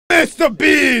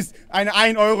MrBeast! Eine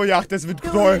 1-Euro-Yacht, das wird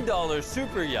toll. $1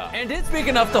 super yacht. And it's big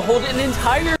enough to hold an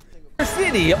entire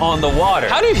city on the water.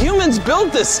 How do humans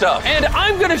build this stuff? And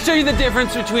I'm gonna show you the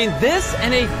difference between this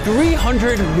and a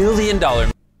 $300 million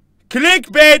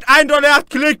Clickbait! $1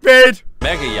 Clickbait!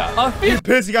 mega yacht. A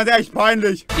Pissig, ganz ehrlich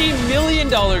peinlich. $50 million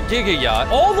giga yacht,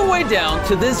 all the way down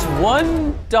to this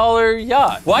 $1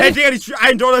 yacht. Why Hey, Digga,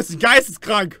 $1 ist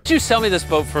geisteskrank. did you sell me this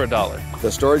boat for $1?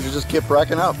 The storage just kept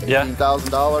racking up. Yeah.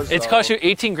 $18,000. It's cost you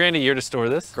 18 grand a year to store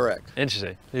this? Correct.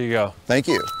 Interesting. Here you go. Thank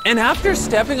you. And after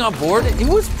stepping on board, it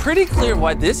was pretty clear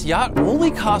why this yacht only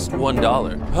cost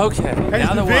 $1. Okay,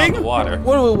 now that we're on the water,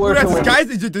 what are we Bruder, working das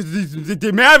ist with? geistig.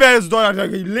 Der Mehrwert ist teuer, da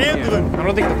geht Leben drin. I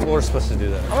don't think the floor is supposed to do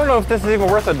that. I don't know if this is even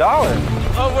worth $1.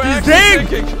 Oh, we're He's actually dead.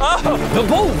 sinking. Oh, the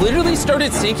boat literally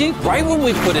started sinking right when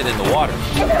we put it in the water.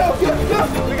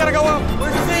 We gotta go up.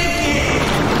 We're sinking.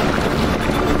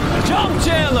 Jump,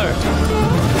 Chandler!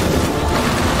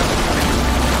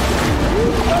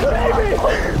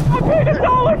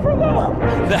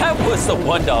 That was the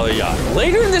 $1 yacht.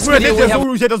 Later in this Bruder, video, we have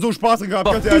ich hätte so Spaß gehabt,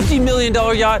 a ganz ehrlich. $50 million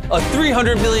yacht, a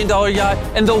 $300 million yacht,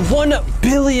 and the $1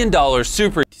 billion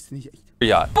super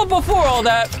yacht. But before all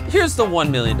that, here's the $1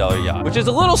 million yacht, which is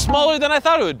a little smaller than I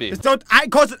thought it would be. Es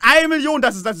kostet 1 Million,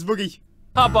 das ist wirklich...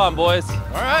 Hop on, boys.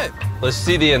 All right, let's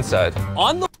see the inside.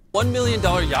 On the $1 million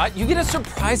yacht, you get a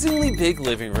surprisingly big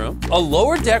living room, a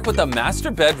lower deck with a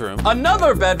master bedroom,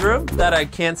 another bedroom that I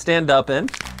can't stand up in,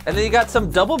 and then you got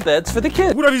some double beds for the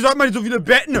kids. Bruder, wie sagt man so viele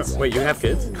Betten? Wait, you have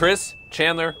kids? Chris,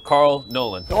 Chandler, Carl,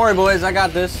 Nolan. Don't worry, boys. I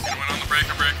got this.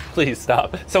 Please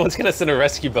stop. Someone's gonna send a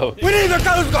rescue boat. We need the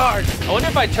Coast Guard! I wonder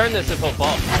if I turn this if he'll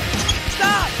fall.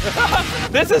 Stop!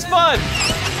 This is fun!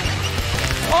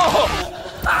 Oh!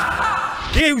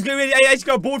 Ich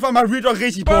glaube, Boot fahren mal Real Talk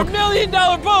richtig For Bock. $1 million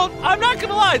boat, I'm not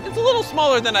gonna lie, it's a little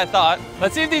smaller than I thought.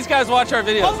 Let's see if these guys watch our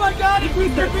videos. Oh my God, it's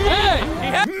Mr. Beast. Hey! He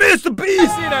has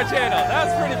MrBeast! seen our channel.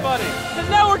 That's pretty funny. And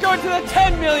now we're going to the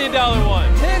 $10 million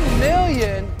one. 10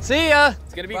 million. See ya!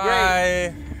 It's gonna be great.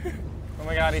 Bye. Oh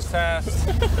my God, he's fast.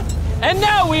 And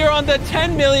now we are on the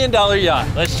 $10 million yacht.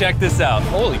 Let's check this out.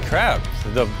 Holy crap.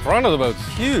 The front of the boat's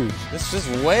huge. This is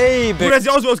just way Bruder, big. das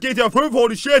sieht aus wie aus GTA 5,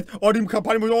 holy shit. Oh, die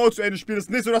Kampagne muss auch zu Ende spielen. Es ist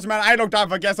nicht so, dass ich meinen Einlog da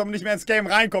vergesse und nicht mehr ins Game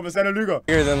reinkomme. Das ist eine Lüge.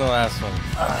 Bigger than the last one.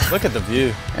 Look at the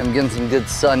view. I'm getting some good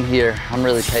sun here. I'm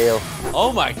really pale.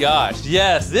 Oh my gosh,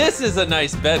 yes, this is a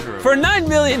nice bedroom. For $9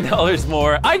 million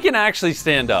more, I can actually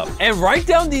stand up. And right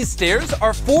down these stairs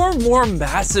are 4 more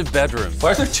massive bedrooms.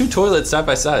 Why are there 2 toilets side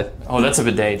by side? Oh, that's a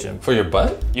bidet, Jim. For your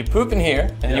butt? You poop in here,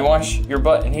 and you wash your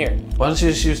butt in here. Why don't you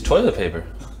just use toilet paper?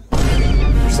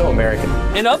 You're so American.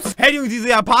 And upstairs Hey, Junge, diese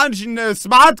japanischen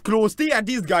Smart-Klos, die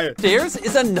ist geil.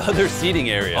 is another seating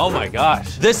area. Oh my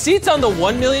gosh. The seats on the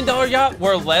 $1 million yacht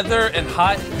were leather and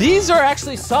hot. These are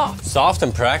actually soft. Soft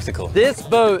and practical. This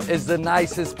boat is the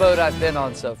nicest boat I've been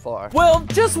on so far. Well,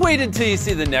 just wait until you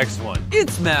see the next one.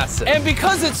 It's massive. And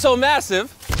because it's so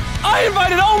massive, I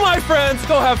invited all my friends.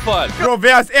 Go have fun. Bro,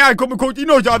 wer ist er? Guckt ihn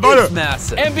euch an, It's warte.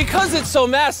 massive. And because it's so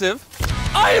massive,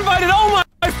 I invited all my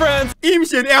friends.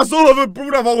 Ihmchen, er so,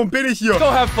 Bruder, warum bin ich hier? Go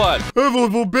have fun.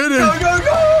 Wo bin ich?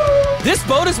 This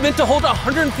boat is meant to hold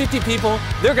 150 people.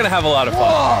 They're gonna have a lot of fun.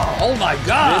 Oh my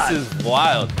God. This is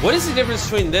wild. What is the difference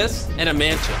between this and a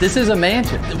mansion? This is a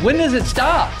mansion. When does it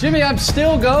stop? Jimmy, I'm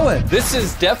still going. This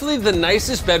is definitely the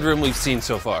nicest bedroom we've seen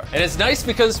so far. And it's nice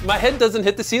because my head doesn't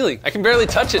hit the ceiling. I can barely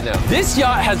touch it now. This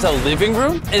yacht has a living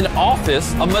room, an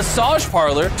office, a massage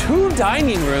parlor, 2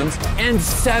 dining rooms, and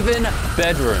 7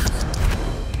 bedrooms.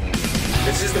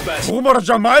 This is the best Warum war das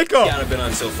Jamaika? yacht I've been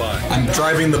on so far. I'm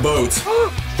driving the boat.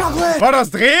 War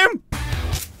das Drehen?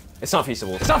 It's not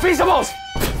feasible. It's not feasible!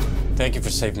 Thank you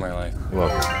for saving my life. You're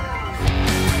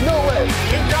welcome.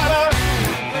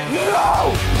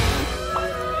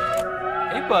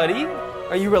 Hey, buddy.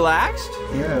 Are you relaxed?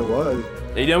 Yeah, it was.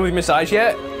 Are you done with massage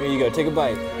yet? Here you go. Take a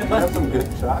bite. That's some good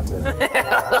chocolate.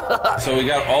 So we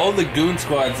got all the goon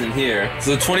squads in here. It's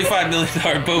a $25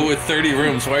 million boat with 30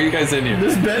 rooms. Why are you guys in here?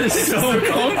 This bed is so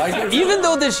cold. Even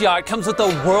though this yacht comes with a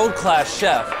world-class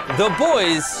chef, the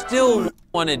boys still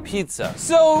wanted pizza.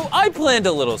 So I planned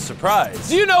a little surprise.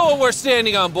 Do you know what we're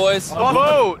standing on, boys? A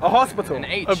boat. A hospital. An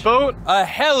H. A boat. A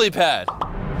helipad.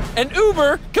 And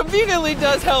Uber conveniently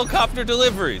does helicopter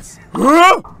deliveries.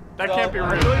 Huh? That can't be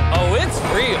real. Oh, it's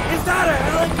real. Is that a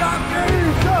helicopter?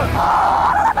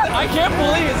 I can't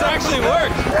believe it's actually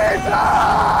worked.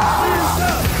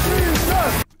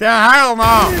 Der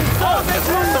Helmer. Oh, this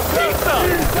was some pizza.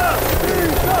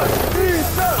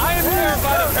 I am here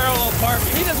by the parallel park.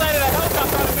 He decided a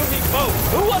helicopter on a moving boat.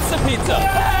 Who wants some pizza?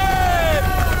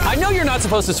 I know you're not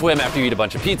supposed to swim after you eat a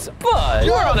bunch of pizza, but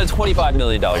you're on a $25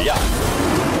 million yacht.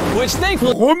 Which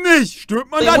thankfully, Warum nicht?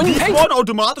 Stirbt man dann Beastborn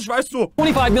automatisch, weißt du?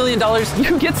 $25 million,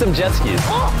 you get some jet skis.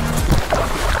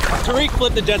 Tariq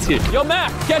flipped the jet ski. Yo,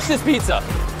 Mac, catch this pizza.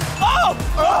 Oh!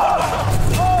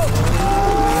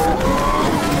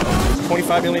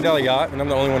 $25 million yacht, and I'm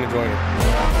the only one enjoying it.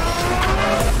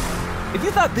 If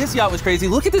you thought this yacht was crazy,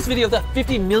 look at this video of the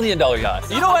 $50 million yacht.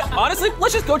 You know what? Honestly,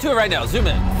 let's just go to it right now. Zoom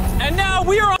in. And now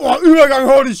we are Oh, Übergang,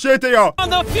 holy shit, Digga. on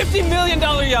the $50 million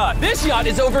yacht. This yacht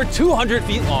is over 200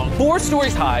 feet long, 4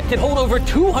 stories high, can hold over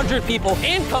 200 people,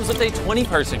 and comes with a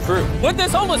 20-person crew. With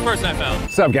this homeless person I found.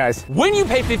 What's up, guys? When you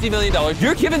pay $50 million,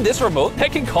 you're given this remote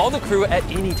that can call the crew at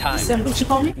any time. Is that what you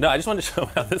call me? No, I just wanted to show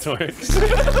how this works.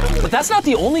 But that's not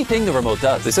the only thing the remote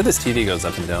does. They said this TV goes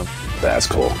up and down. That's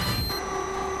cool.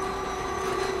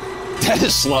 That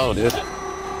is slow, dude.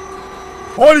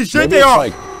 Holy shit, Maybe it's Digga.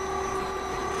 like,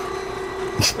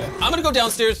 I'm gonna go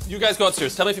downstairs. You guys go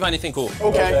upstairs. Tell me if you find anything cool.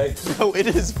 Okay. Bro, it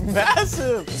is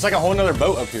massive. It's like a whole nother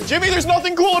boat up here. Jimmy, there's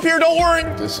nothing cool up here, don't worry.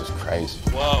 this is crazy.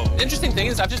 Whoa. Interesting thing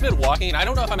is I've just been walking and I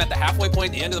don't know if I'm at the halfway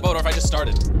point, the end of the boat, or if I just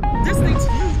started. This thing's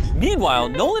huge. Meanwhile,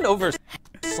 Nolan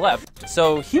overslept,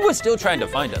 so he was still trying to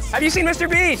find us. Have you seen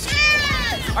MrBeast?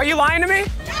 Yes! Are you lying to me?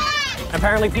 Yes!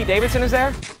 Apparently Pete Davidson is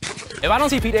there. If I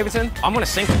don't see Pete Davidson, I'm gonna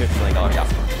sink the $50 million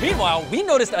yacht. Meanwhile, we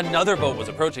noticed another boat was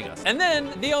approaching us. And then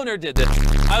the owner did this.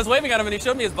 I was waving at him and he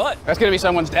showed me his butt. That's gonna be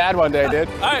someone's dad one day, dude.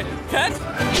 All right, catch.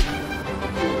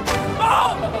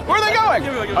 Oh! Where are they going?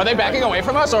 Give me one. Are they backing away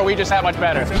from us, or are we just that much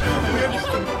better?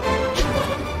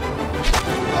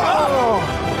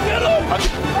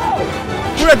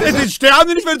 Bruder, den sterben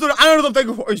die nicht, wenn so ein anderer auf dein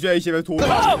ich werde tot.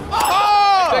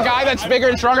 The guy that's bigger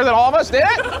and stronger than all of us did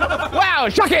it? Wow,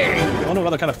 shocking! I don't know what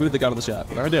other kind of food they got on the shop.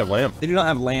 I heard they have lamb. They do not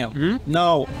have lamb.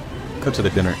 No. Cooked to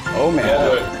the dinner. Oh,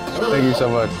 man. Thank you so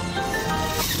much.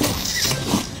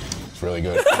 It's really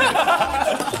good.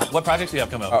 What projects do you have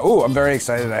coming up? Oh, I'm very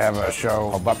excited. I have a show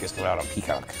called Buckets coming out on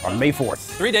Peacock on May 4th.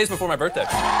 3 days before my birthday.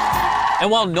 And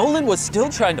while Nolan was still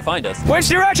trying to find us, Which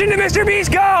direction did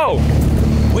MrBeast go?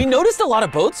 we noticed a lot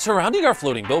of boats surrounding our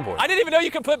floating billboard. I didn't even know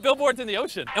you could put billboards in the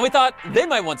ocean. And we thought they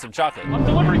might want some chocolate. I'm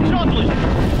delivering chocolate.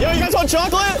 Yo, you guys want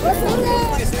chocolate?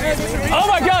 Oh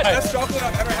my God! Best chocolate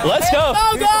I've ever had. Let's go.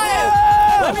 Oh, God!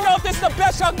 Let me know if this is the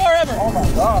best chocolate bar ever.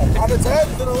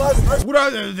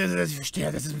 Bruder, ich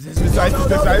verstehe, das ist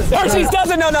heißt. Hershey's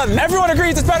doesn't know nothing. Everyone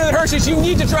agrees it's better than Hershey's. You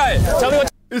need to try it. Tell me what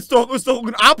Ist doch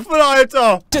ein Apfel,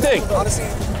 Alter. you think. Honestly,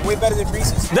 way better than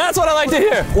Reese's. That's what I like to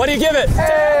hear. What do you give it?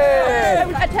 Hey!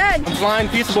 A 10. Flying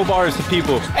Feastable bars to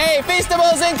people. Hey,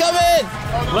 Feastables incoming!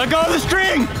 Let go of the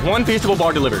string! 1 Feastable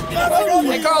bar delivered.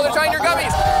 Hey, Carl, they're trying your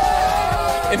gummies.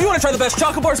 If you want to try the best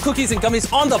chocolate bars, cookies, and gummies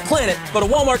on the planet, go to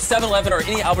Walmart, 7-Eleven, or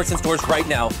any Albertson stores right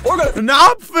now. Or go to Ein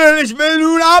Apfel, ich will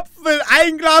nur einen Apfel.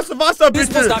 Ein Glas Wasser, bitte.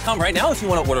 Beastboost.com right now if you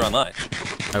want to order online.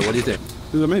 Hey, what do you think?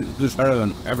 I mean, this is better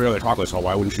than every other chocolate, so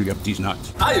why wouldn't you get these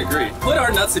nuts? I agree. Put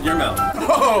our nuts in your mouth.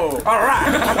 Oh, all right.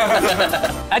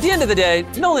 At the end of the day,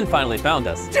 Nolan finally found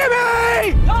us.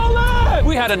 Jimmy! Nolan!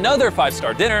 We had another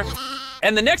 5-star dinner,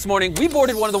 and the next morning, we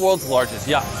boarded one of the world's largest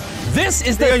yachts. This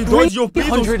is the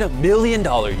 $300 million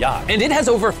yacht, and it has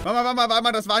over Warte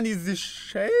mal, das waren diese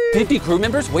 50 crew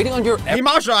members waiting on your Die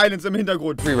Marshall Islands im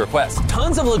Hintergrund. every request.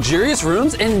 Tons of luxurious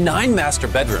rooms and 9 master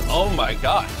bedrooms. Oh my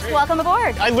gosh. Welcome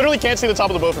aboard. I literally can't see the top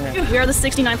of the boat from here. We are the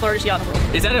 69th largest yacht in the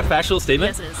world. Is that a factual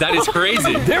statement? Yes, it is. That is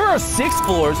crazy. There are 6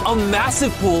 floors, a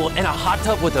massive pool, and a hot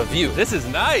tub with a view. This is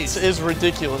nice. This is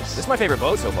ridiculous. This is my favorite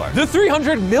boat so far. The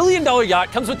 $300 million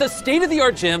yacht comes with a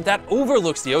state-of-the-art gym that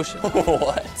overlooks the ocean.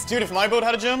 What? Dude, if my boat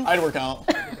had a gym, I'd work out.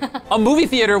 A movie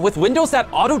theater with windows that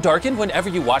auto-darken whenever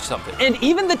you watch something. And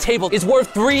even the table is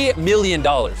worth $3 million.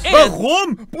 And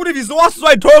Warum? Bruder, wieso hast du so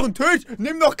einen teuren Tisch?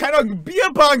 Nimm doch keiner einen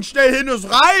Bierbank schnell hin, das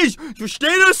reicht. Ich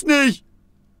verstehe das nicht.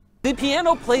 the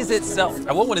piano plays itself.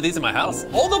 I want one of these in my house.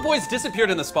 All the boys disappeared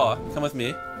in the spa. Come with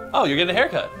me. Oh, you're getting a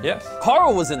haircut. Yes.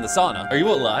 Carl was in the sauna. Are you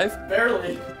alive?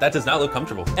 Barely. That does not look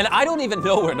comfortable. And I don't even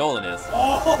know where Nolan is.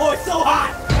 Oh, it's so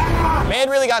hot! Man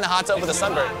really got in a hot tub with a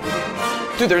sunburn.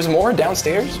 Dude, there's more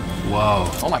downstairs? Whoa.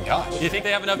 Oh my gosh. Do you think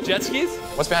they have enough jet skis?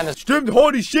 What's behind this? Stimmt,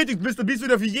 holy shit, MrBeast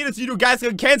wird ja für jedes Video geistig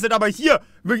gecancelt, aber hier,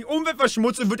 wegen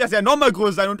Umweltverschmutzung wird das ja nochmal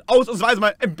größer sein und ausnahmsweise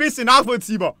mal ein bisschen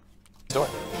nachvollziehbar. Door.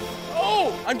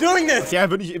 Oh, I'm doing this! Ja,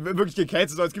 wird nicht wirklich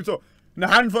gecancelt, sondern es gibt so eine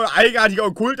Handvoll eigenartiger,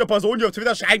 okkulter Personen, die auf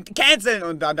Twitter schreien, canceln!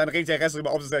 Und dann regt der Rest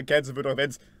darüber auf, dass er cancelt wird, auch wenn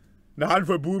es eine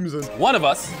Handvoll Buben sind. One of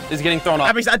us is getting thrown off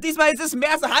Aber ich sag, diesmal ist es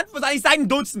mehr als eine Handvoll, soll ich sagen, ein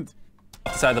Dutzend.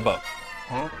 the side of the boat.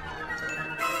 Huh?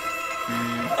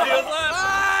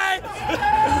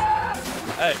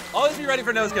 Hey, always be ready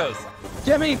for nose goes.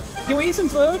 Jimmy, can we eat some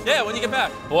food? Yeah, when you get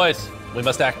back. Boys, we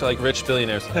must act like rich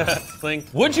billionaires. Cling.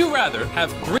 Would you rather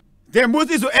have 3 Der muss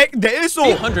nicht so ecken, der ist so.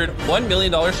 300 $1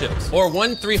 million ships, or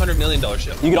one $300 million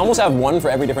ship. You could almost have one for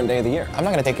every different day of the year. I'm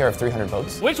not gonna take care of 300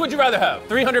 boats. Which would you rather have,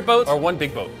 300 boats or one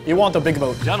big boat? You want the big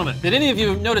boat. Gentlemen, did any of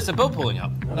you notice a boat pulling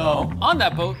up? No. On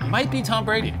that boat might be Tom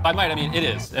Brady. By might, I mean it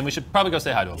is, and we should probably go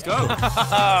say hi to him. Let's go.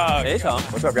 Hey, Tom.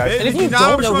 What's up, guys? And if you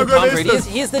don't know who Tom Brady is,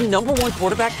 he is the #1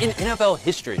 quarterback in NFL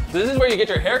history. This is where you get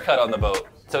your hair cut on the boat.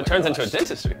 So it turns into a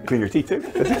dentistry. Clean your teeth too?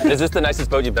 Is this the nicest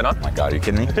boat you've been on? Oh my God, are you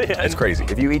kidding me? Yeah, it's crazy.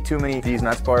 If you eat too many of these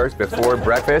nuts bars before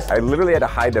breakfast, I literally had to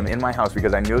hide them in my house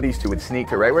because I knew these two would sneak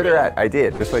to right where they're at. I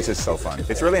did. This place is so fun.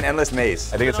 It's really an endless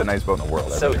maze. I think it's the nicest boat in the world.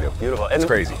 So beautiful. And it's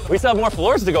crazy. We still have more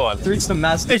floors to go on. Reach the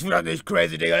mast. Ich finde das nicht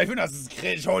crazy, Digga. Ich finde das ist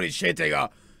crazy. Holy shit,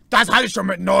 Digga. Das hatte ich schon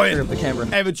mit 9.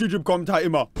 Ey, mit YouTube-Kommentar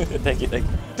immer. Thank you.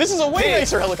 This is a wing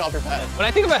racer helicopter pad. When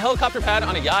I think of a helicopter pad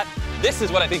on a yacht, this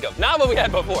is what I think of, not what we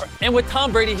had before. And with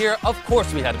Tom Brady here, of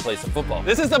course we had to play some football.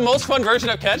 This is the most fun version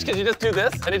of catch because you just do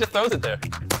this and he just throws it there.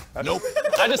 Nope.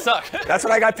 I just suck. That's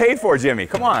what I got paid for, Jimmy.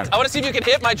 Come on. I want to see if you can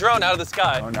hit my drone out of the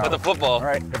sky with a football. All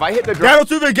right. If I hit the drone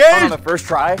on the first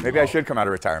try, maybe I should come out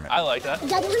of retirement. I like that.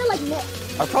 Dad, you're gonna like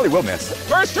miss. I probably will miss.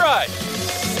 First try.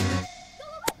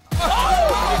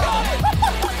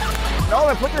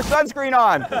 Nolan, put your sunscreen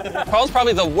on. Carl's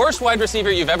probably the worst wide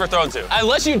receiver you've ever thrown to.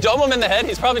 Unless you dome him in the head,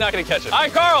 he's probably not going to catch it. All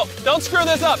right, Carl, don't screw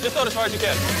this up. Just throw it as far as you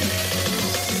can.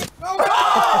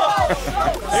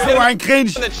 So ein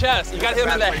Cringe. In the chest. You got to hit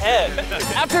him in the head.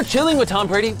 After chilling with Tom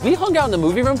Brady, we hung out in the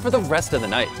movie room for the rest of the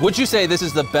night. Would you say this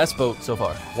is the best boat so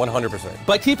far? 100%.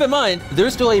 But keep in mind,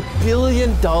 there's still a $1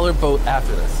 billion boat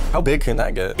after this. How big can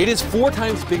that get? It is 4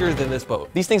 times bigger than this boat.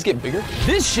 These things get bigger?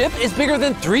 This ship is bigger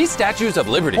than 3 statues of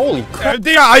Liberty. Holy crap.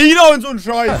 Digga, Aida und so ein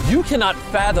Scheiß. You cannot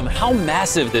fathom how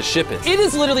massive this ship is. It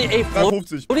is literally a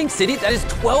floating city that is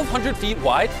 1,200 feet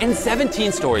wide and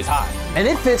 17 stories high. And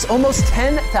it fits almost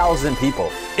 10,000 people.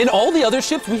 In all the other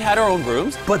ships, we had our own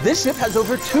rooms, but this ship has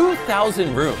over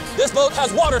 2,000 rooms. This boat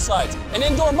has water slides, an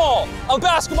indoor mall, a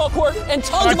basketball court, and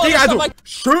tons of other stuff like...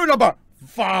 Schön, aber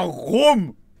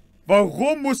warum?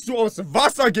 Warum musst du aufs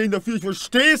Wasser gehen dafür? Ich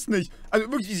versteh's nicht. Also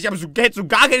wirklich, ich hätte so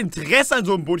gar kein Interesse an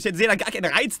so einem Boot. Ich hätte da gar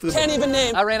keinen Reiz drin. Can't even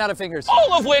name. I ran out of fingers.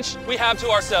 All of which we have to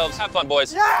ourselves. Have fun,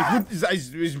 boys.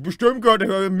 Ich bestimmt gehört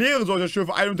mehrere solcher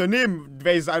Schiffe, ein Unternehmen,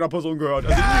 welches einer Person gehört.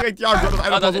 Also direkt ja, gehört das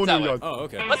einer Person gehört. Oh,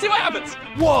 okay. Let's see what happens.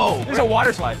 Whoa! There's a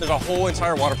water slide. There's a whole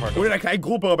entire water park. Oder in einer kleinen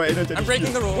Gruppe, aber erinnert I'm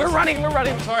breaking the rules. We're running.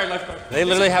 Sorry, lifeguard. They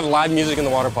literally have live music in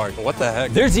the water park. What the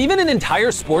heck? There's even an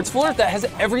entire sports floor that has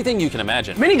everything you can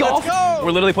imagine. Mini golf.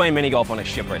 We're literally playing mini golf on a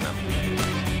ship right now.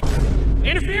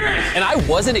 Interference! And I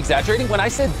wasn't exaggerating when I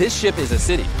said this ship is a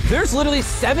city. There's literally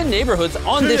 7 neighborhoods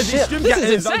on this ship. This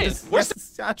is insane. We're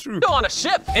still on a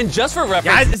ship. And just for reference...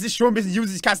 Ja, es ist schon ein bisschen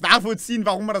used. Ich kann es nachvollziehen,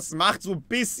 warum man das macht. So ein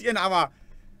bisschen, aber...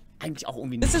 Eigentlich auch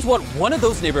irgendwie nicht. This is what one of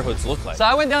those neighborhoods look like. So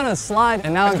I went down a slide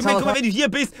and now I'm guck mal, wenn du hier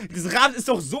bist, das Rad ist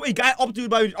doch so egal, ob du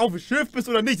auf dem Schiff bist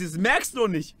oder nicht. Das merkst du doch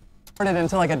nicht.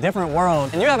 into like a different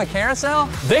world. And you have a carousel?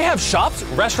 They have shops,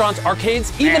 restaurants,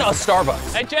 arcades, even a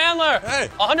Starbucks. Hey, Chandler! Hey!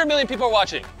 100 million people are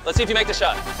watching. Let's see if you make the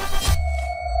shot.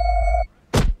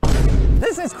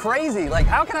 This is crazy. Like,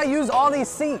 how can I use all these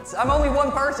seats? I'm only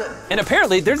one person. And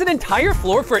apparently, there's an entire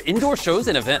floor for indoor shows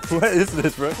and events. What is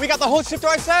this, bro? We got the whole ship to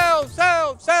ourselves.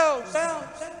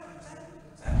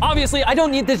 Obviously, I don't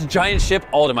need this giant ship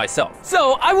all to myself.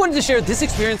 So, I wanted to share this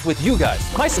experience with you guys,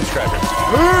 my subscribers.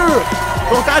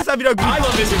 Doch, da ist er wieder gut. I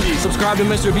love MrBeast. Subscribe to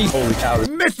MrBeast. Holy cow.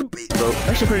 MrBeast. Bro,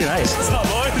 actually pretty nice. What's up,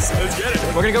 boys? Let's get it.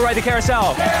 We're gonna go ride the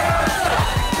carousel.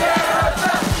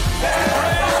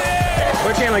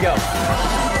 Where'd Chandler go?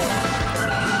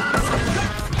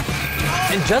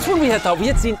 And just when we had thought we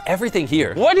had seen everything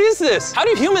here. What is this? How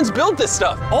do humans build this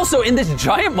stuff? Also, in this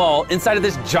giant mall, inside of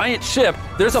this giant ship,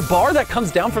 there's a bar that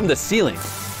comes down from the ceiling.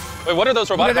 Wait, what are those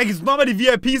robotic? Da gibt's nochmal die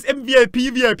VIPs im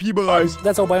VIP-Bereich.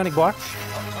 That's all bionic bar.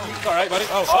 All right, buddy.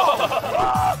 Oh.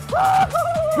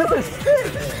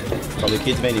 Probably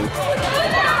kids menu.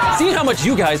 See how much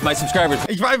you guys, my subscribers.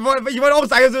 Ich wollte auch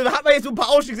sagen, also, da hat man jetzt so ein paar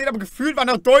Ausschnitte gesehen, aber gefühlt war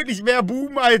noch deutlich mehr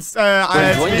Boom als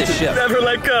Never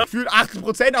let go. Gefühlt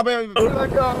 80%, aber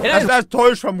das ist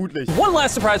täuscht vermutlich. One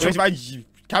last surprise.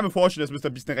 Ich kann mir vorstellen, dass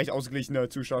MrBeast eine recht ausgeglichene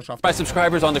Zuschauerschaft My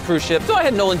subscribers on the cruise ship, so I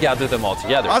had Nolan gather them all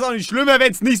together. Was auch nicht schlimmer,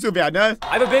 wenn es nicht so wäre, ne?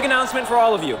 I have a big announcement for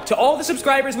all of you. To all the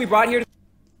subscribers we brought here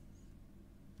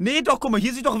Nee, doch, guck mal,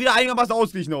 hier sieht doch wieder einigermaßen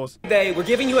ausgeglichen aus. today, we're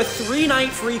giving you a 3-night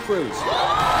free cruise.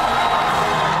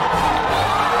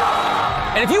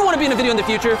 And if you want to be in a video in the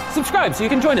future, subscribe so you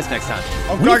can join us next time.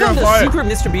 Auf We gar filmed keinen a Fall. secret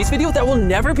MrBeast video that will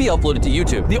never be uploaded to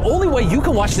YouTube. The only way you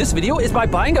can watch this video is by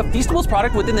buying a Feastables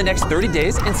product within the next 30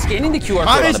 days and scanning the QR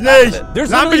Mach code on ich the back of nicht! it. There's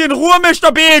Lass mich literally in Ruhe,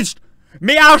 MrBeast!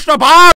 Mehr Arsch dabei!